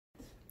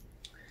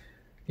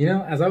You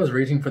know, as I was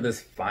reaching for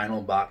this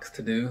final box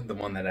to do, the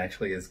one that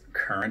actually is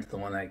current, the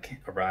one that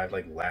arrived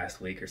like last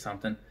week or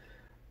something,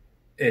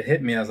 it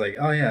hit me. I was like,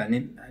 oh yeah,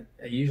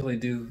 I usually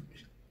do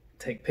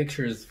take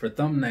pictures for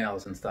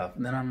thumbnails and stuff.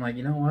 And then I'm like,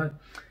 you know what?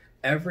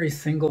 Every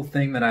single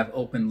thing that I've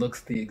opened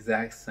looks the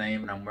exact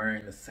same, and I'm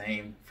wearing the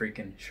same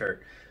freaking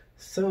shirt.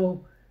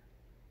 So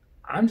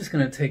I'm just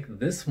gonna take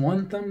this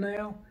one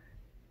thumbnail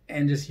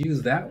and just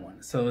use that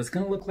one. So it's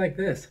gonna look like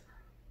this.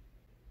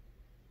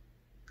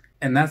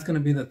 And that's going to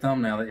be the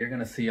thumbnail that you're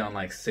going to see on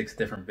like 6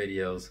 different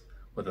videos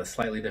with a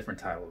slightly different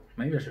title.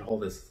 Maybe I should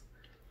hold this.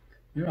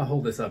 Maybe I'll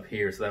hold this up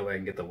here so that way I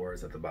can get the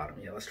words at the bottom.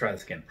 Yeah, let's try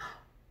this again.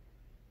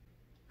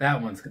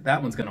 That one's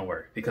going to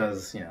work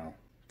because,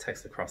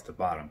 text across the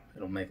bottom.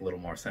 It'll make a little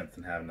more sense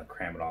than having to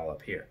cram it all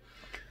up here.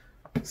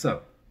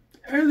 So,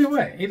 either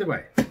way,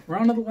 we're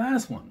on to the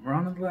last one. We're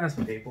on to the last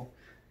one, people.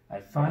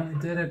 I finally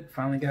did it.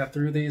 Finally got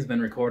through these. Been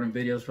recording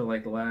videos for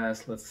like the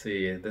last, let's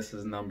see, this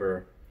is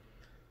number,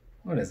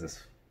 what is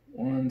this?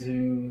 1,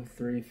 2,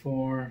 3,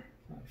 4.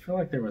 I feel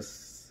like there was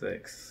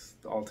 6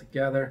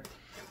 altogether.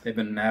 They've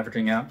been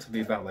averaging out to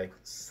be about like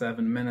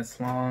 7 minutes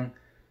long.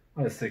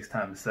 What is 6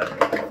 times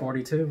 7?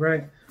 42,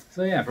 right?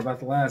 So yeah, for about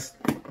the last,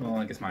 well,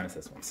 I guess minus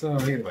this one. So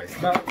anyways,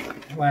 about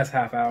the last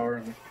half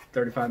hour,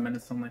 35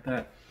 minutes, something like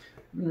that.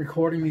 I've been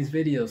recording these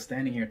videos,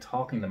 standing here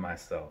talking to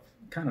myself.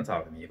 Kind of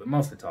talking to you, but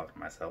mostly talking to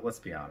myself. Let's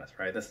be honest,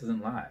 right? This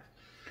isn't live.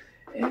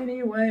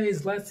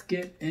 Anyways, let's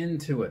get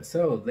into it.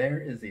 So there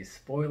is the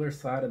spoiler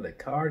side of the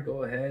card.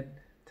 Go ahead,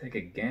 take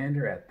a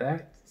gander at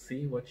that,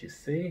 see what you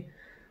see.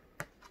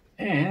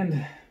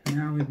 And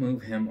now we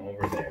move him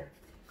over there.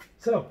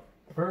 So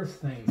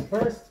first things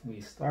first,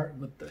 we start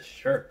with the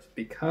shirts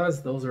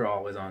because those are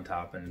always on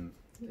top and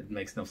it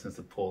makes no sense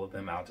to pull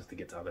them out just to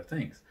get to other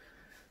things.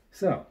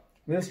 So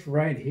this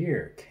right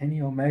here,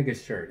 Kenny Omega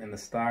shirt in the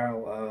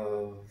style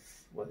of,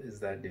 what is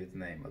that dude's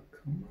name?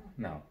 Akuma?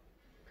 No.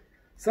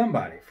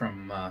 Somebody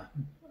from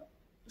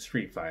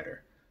Street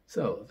Fighter.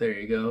 So there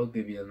you go.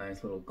 Give you a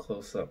nice little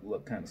close-up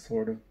look, kind of,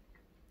 sort of.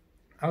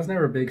 I was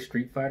never a big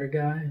Street Fighter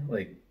guy.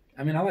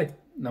 I like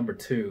number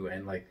 2,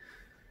 and I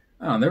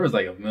don't know, there was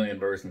like a million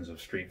versions of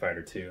Street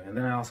Fighter 2. And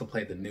then I also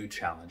played the new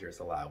challengers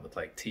a lot with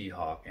like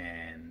T-Hawk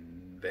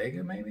and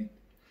Vega maybe,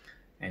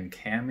 and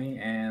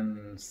Cammy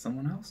and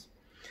someone else.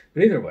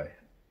 But either way,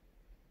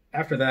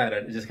 after that,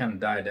 it just kind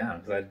of died down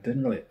because I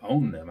didn't really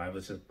own them. I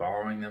was just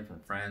borrowing them from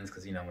friends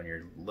because, when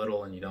you're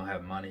little and you don't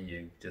have money,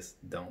 you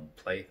just don't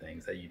play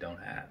things that you don't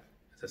have.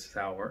 That's just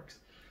how it works.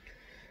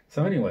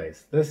 So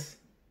anyways,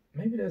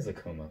 maybe it is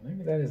Akuma.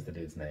 Maybe that is the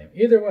dude's name.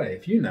 Either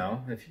way, I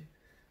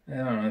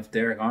don't know if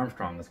Derek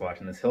Armstrong is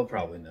watching this, he'll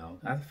probably know.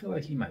 I feel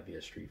like he might be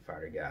a Street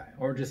Fighter guy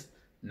or just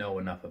know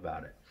enough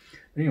about it.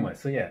 But anyway,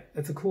 so yeah,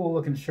 it's a cool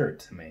looking shirt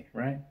to me,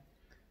 right?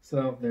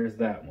 So there's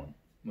that one.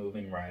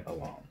 Moving right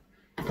along.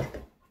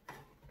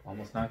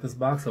 Almost knocked this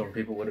box over.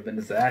 People would have been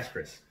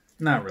disastrous.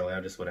 Not really.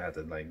 I just would have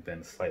had to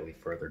been slightly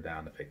further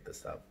down to pick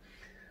this up.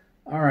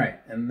 All right,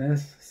 and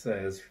this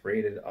says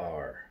rated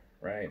R,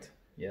 right?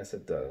 Yes,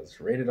 it does.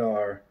 Rated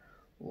R,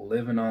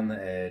 living on the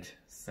edge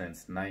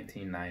since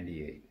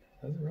 1998.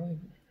 Does it really?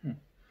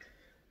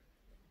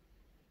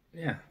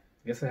 Yeah,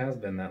 I guess it has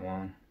been that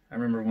long. I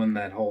remember when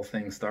that whole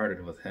thing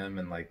started with him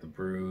and the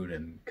Brood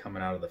and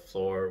coming out of the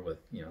floor with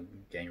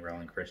Gangrel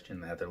and Christian.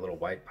 They had their little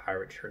white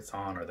pirate shirts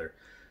on, or their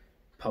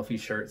puffy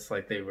shirts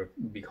like they would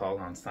be called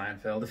on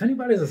Seinfeld. If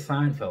anybody's a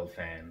Seinfeld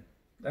fan,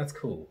 that's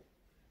cool.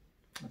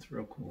 That's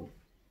real cool.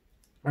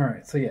 All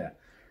right, so yeah,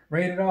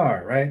 rated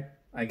R, right?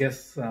 I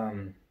guess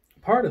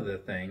part of the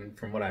thing,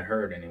 from what I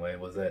heard anyway,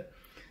 was that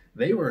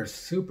they were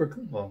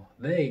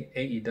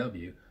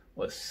AEW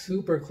was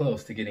super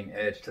close to getting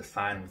Edge to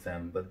sign with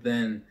them, but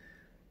then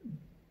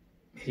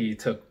he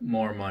took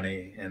more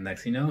money, and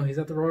next thing you know, he's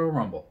at the Royal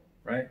Rumble,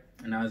 right?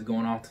 And now he's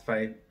going off to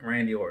fight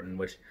Randy Orton,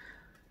 which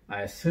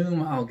I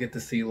assume I'll get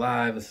to see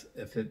live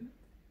if it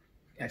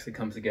actually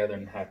comes together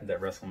and happens at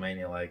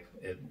WrestleMania, like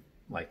it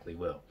likely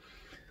will.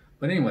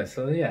 But anyway,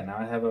 so yeah, now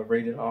I have a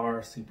rated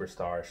R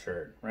Superstar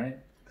shirt, right?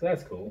 So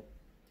that's cool.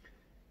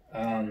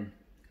 I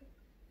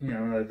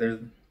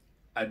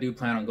do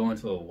plan on going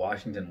to a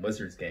Washington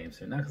Wizards game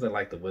soon. Not because I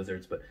like the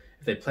Wizards, but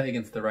if they play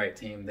against the right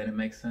team, then it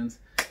makes sense.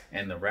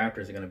 And the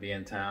Raptors are going to be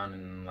in town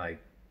in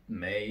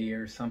May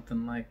or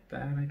something like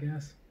that, I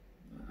guess.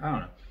 I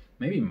don't know.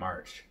 Maybe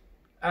March.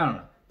 I don't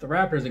know. The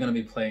Raptors are going to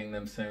be playing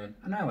them soon,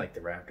 and I like the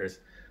Raptors.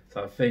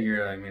 So I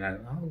figure,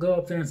 I'll go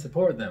up there and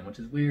support them, which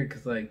is weird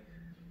because,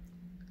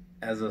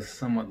 as a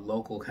somewhat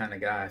local kind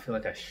of guy, I feel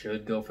like I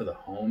should go for the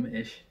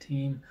home-ish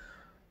team.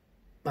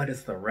 But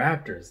it's the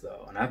Raptors,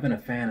 though, and I've been a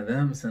fan of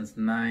them since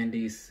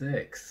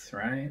 '96,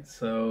 right?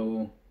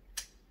 So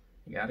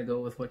you got to go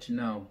with what you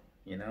know?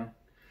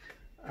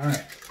 All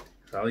right.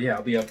 So yeah,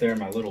 I'll be up there in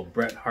my little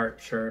Bret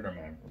Hart shirt or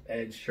my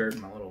Edge shirt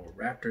and my little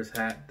Raptors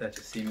hat that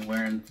you see me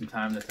wearing from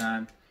time to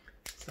time,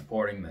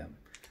 supporting them.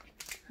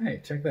 Hey,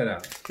 check that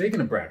out.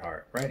 Speaking of Bret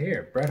Hart, right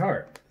here, Bret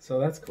Hart. So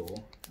that's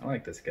cool. I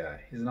like this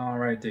guy. He's an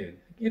alright dude.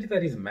 I get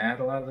that he's mad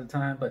a lot of the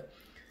time, but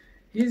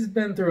he's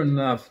been through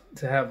enough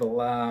to have a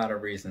lot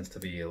of reasons to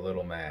be a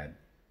little mad.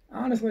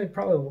 Honestly,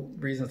 probably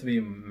reasons to be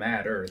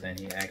madder than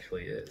he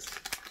actually is.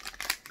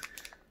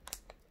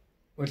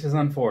 Which is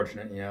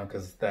unfortunate, you know,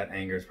 because that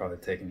anger is probably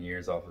taking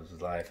years off of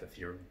his life if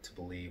you're to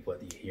believe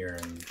what you hear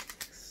in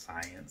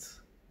science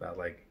about,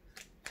 like,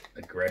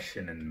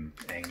 aggression and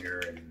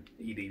anger and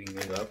eating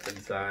you up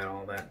inside,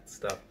 all that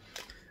stuff.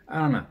 I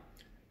don't know.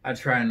 I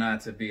try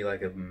not to be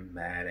like a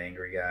mad,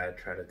 angry guy. I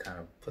try to kind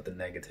of put the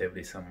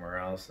negativity somewhere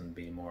else and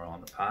be more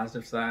on the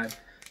positive side.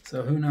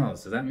 So who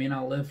knows? Does that mean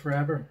I'll live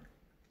forever?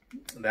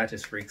 That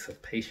just reeks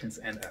of patience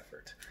and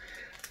effort.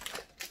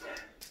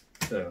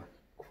 So,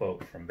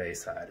 quote from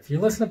Bayside. If you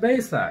listen to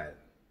Bayside,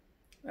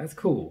 that's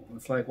cool.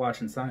 It's like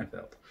watching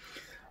Seinfeld.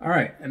 All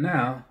right, and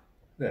now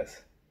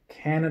this.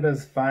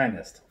 Canada's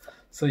finest.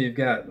 So you've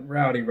got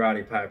Rowdy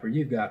Roddy Piper.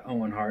 You've got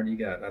Owen Hart. You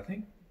got, I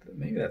think,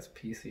 maybe that's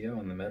PCO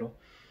in the middle.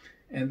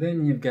 And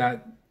then you've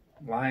got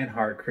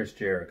Lionheart Chris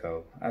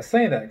Jericho. I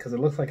say that because it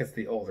looks like it's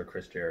the older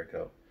Chris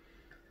Jericho.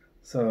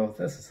 So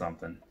this is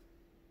something.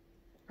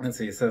 Let's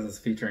see. It says it's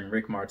featuring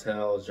Rick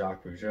Martel,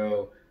 Jacques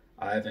Rougeau,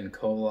 Ivan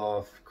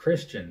Koloff,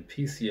 Christian,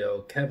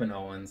 PCO, Kevin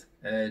Owens,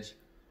 Edge,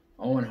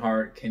 Owen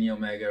Hart, Kenny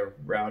Omega,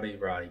 Rowdy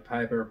Roddy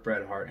Piper,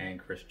 Bret Hart, and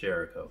Chris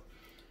Jericho.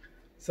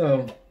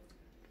 So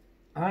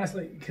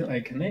honestly,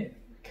 like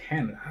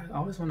Canada, I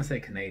always want to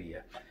say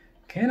Canada.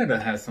 Canada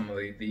has some of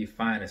the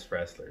finest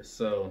wrestlers.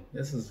 So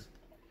this is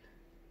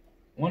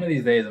one of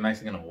these days I'm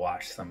actually going to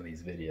watch some of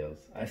these videos.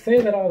 I say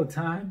that all the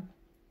time,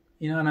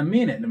 you know, and I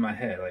mean it in my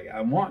head. Like,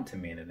 I want to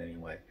mean it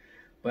anyway.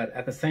 But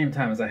at the same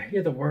time, as I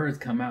hear the words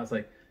come out, it's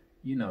like,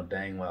 you know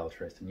dang well,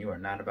 Tristan, you are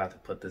not about to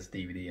put this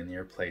DVD in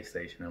your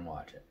PlayStation and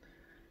watch it.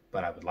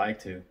 But I would like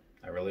to.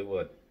 I really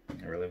would.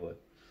 I really would.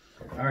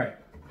 All right.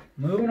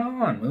 Moving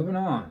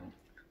on.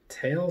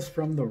 Tales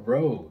from the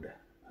Road.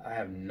 I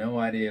have no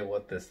idea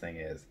what this thing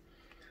is.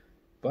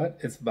 But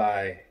it's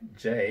by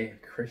J.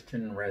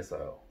 Christian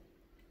Rezzo.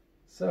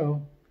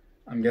 So,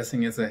 I'm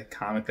guessing it's a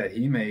comic that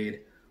he made,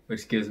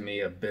 which gives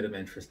me a bit of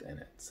interest in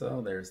it.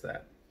 So, there's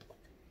that.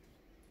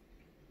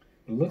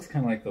 It looks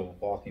kind of like the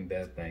Walking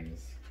Dead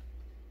things.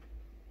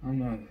 I don't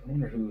know. I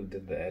wonder who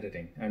did the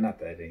editing. Or not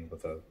the editing,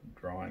 but the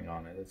drawing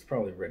on it. It's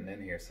probably written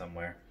in here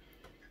somewhere.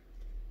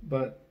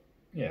 But,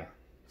 yeah.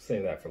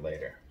 Save that for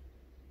later.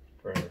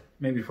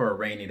 Maybe for a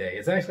rainy day.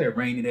 It's actually a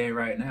rainy day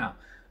right now.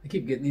 I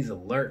keep getting these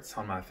alerts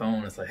on my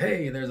phone. It's like,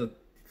 hey, there's a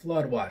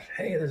flood watch.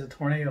 Hey, there's a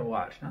tornado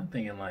watch. And I'm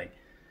thinking, like,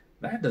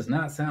 that does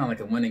not sound like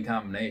a winning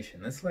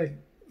combination. It's like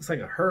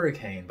a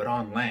hurricane, but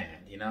on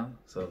land, you know?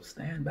 So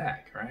stand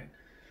back, right?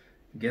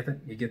 You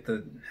get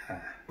the...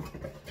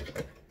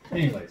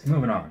 Anyways,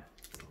 moving on.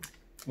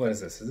 What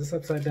is this? Is this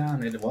upside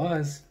down? It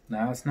was.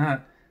 No, it's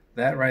not.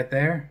 That right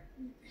there,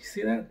 you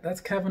see that?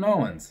 That's Kevin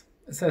Owens.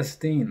 It says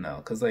Steen, though,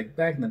 because, like,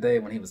 back in the day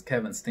when he was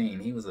Kevin Steen,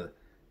 he was a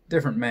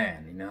different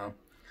man, you know?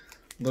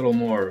 A little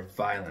more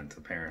violent,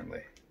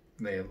 apparently.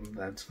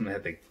 That's when they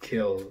had the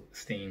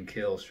Steen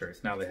kill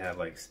shirts. Now they have,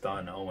 like,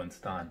 Stun, Owen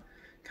Stun.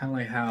 Kind of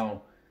like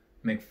how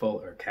Mick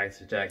Foley or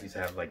Cactus Jack used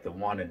to have, like, the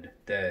wanted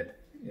dead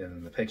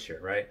in the picture,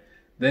 right?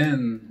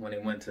 Then, when he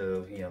went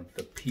to, you know,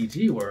 the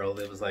PG world,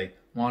 it was like,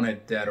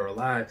 wanted dead or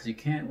alive, because you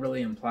can't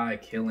really imply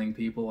killing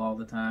people all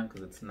the time,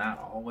 because it's not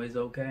always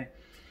okay.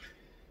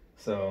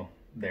 So,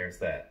 there's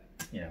that.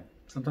 You know,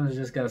 sometimes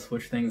you just got to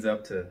switch things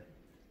up to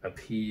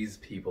appease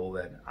people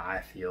that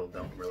I feel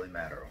don't really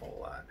matter a whole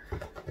lot.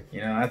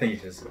 You know, I think you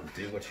just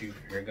do what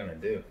you're going to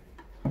do.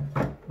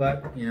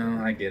 But, you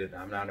know, I get it.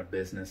 I'm not a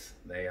business.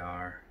 They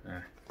are.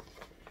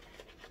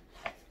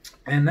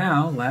 And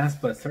now, last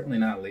but certainly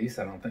not least,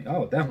 I don't think,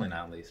 oh, definitely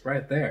not least,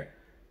 right there,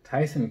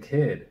 Tyson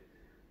Kidd.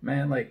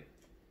 Man, like,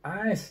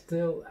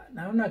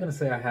 now I'm not going to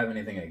say I have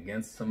anything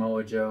against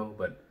Samoa Joe,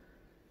 but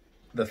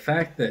the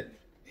fact that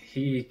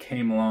he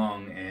came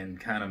along and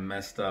kind of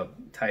messed up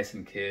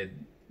Tyson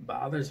Kidd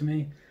bothers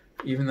me,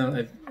 even though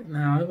it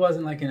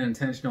wasn't like an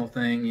intentional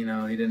thing. You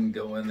know, he didn't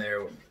go in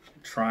there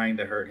trying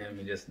to hurt him.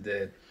 He just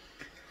did.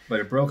 But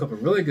it broke up a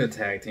really good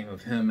tag team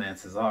of him and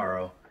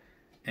Cesaro.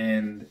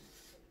 And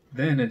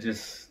then it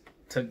just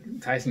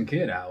took Tyson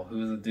Kidd out, who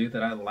was a dude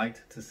that I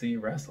liked to see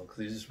wrestle because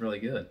he's just really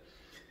good.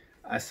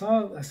 I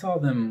saw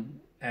them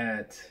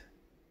at,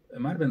 it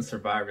might have been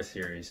Survivor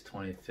Series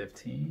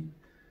 2015.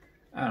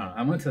 I don't know.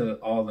 I went to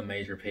all the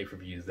major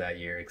pay-per-views that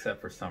year except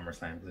for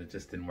SummerSlam because it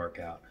just didn't work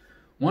out.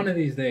 One of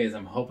these days,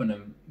 I'm hoping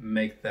to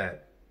make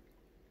that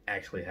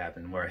actually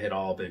happen, where I hit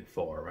all big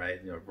four, right?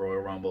 You know, Royal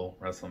Rumble,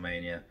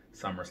 WrestleMania,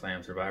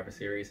 SummerSlam, Survivor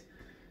Series.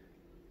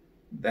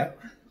 That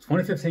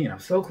 2015, I'm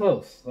so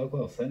close,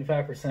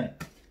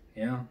 75%.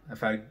 You know,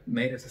 if I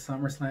made it to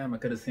SummerSlam, I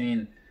could have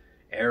seen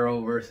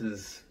Arrow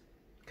versus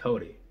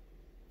Cody,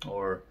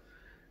 or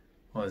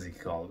what was he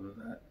called?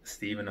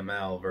 Stephen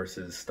Amell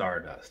versus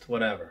Stardust,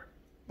 whatever.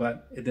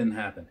 But it didn't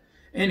happen.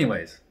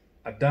 Anyways,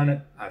 I've done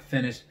it. I've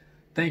finished.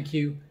 Thank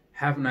you.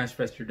 Have a nice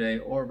rest of your day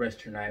or rest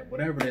of your night,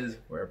 whatever it is,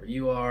 wherever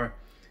you are.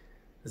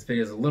 This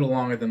video is a little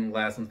longer than the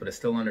last ones, but it's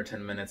still under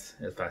 10 minutes.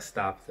 If I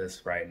stop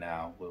this right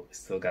now, we've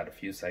still got a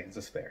few seconds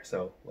to spare.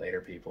 So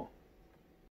later, people.